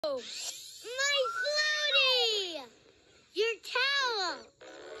My floatie! Your towel!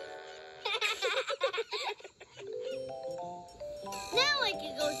 Now I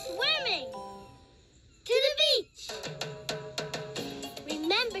can go swimming! To the beach!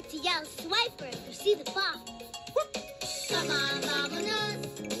 Remember to yell swiper if you see the ball. Come on, vamonos!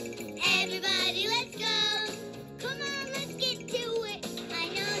 Everybody, let's go! Come on, let's get to it! I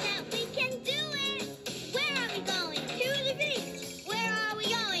know that we can do it! Where are we going? To the beach! Where are we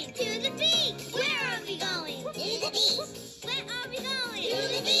going? To the beach! Where are we going? To the beach! Where are we going? To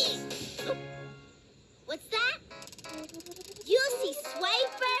the beach! What's that? You'll see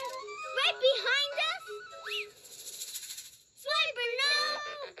Swiper right behind us! Swiper,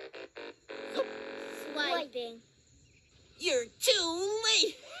 no! Swiping. You're too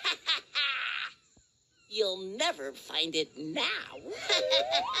late. You'll never find it now.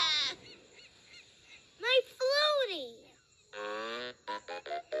 My floatie.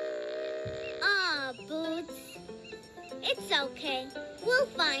 Ah, Boots. It's okay. We'll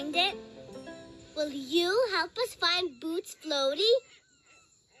find it. Will you help us find Boots' floatie?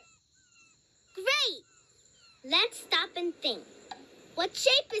 Great. Let's stop and think. What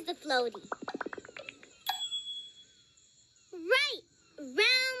shape is the floatie? Right,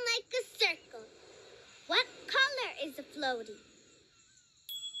 round like a circle. What color is the floatie?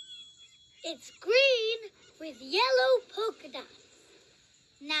 It's green with yellow polka dots.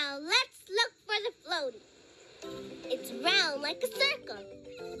 Now let's look for the floatie. It's round like a circle.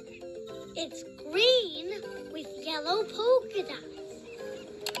 It's green with yellow polka dots.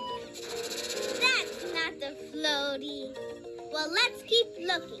 That's not the floatie. Well, let's keep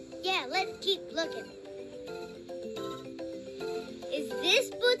looking. Yeah, let's keep looking. Is this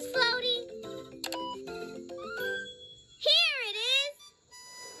Boots' floatie? Here it is!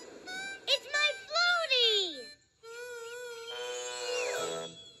 It's my floatie!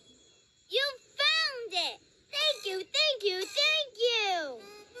 You found it! Thank you, thank you, thank you!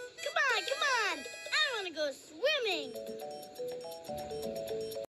 Come on, come on! I want to go swimming!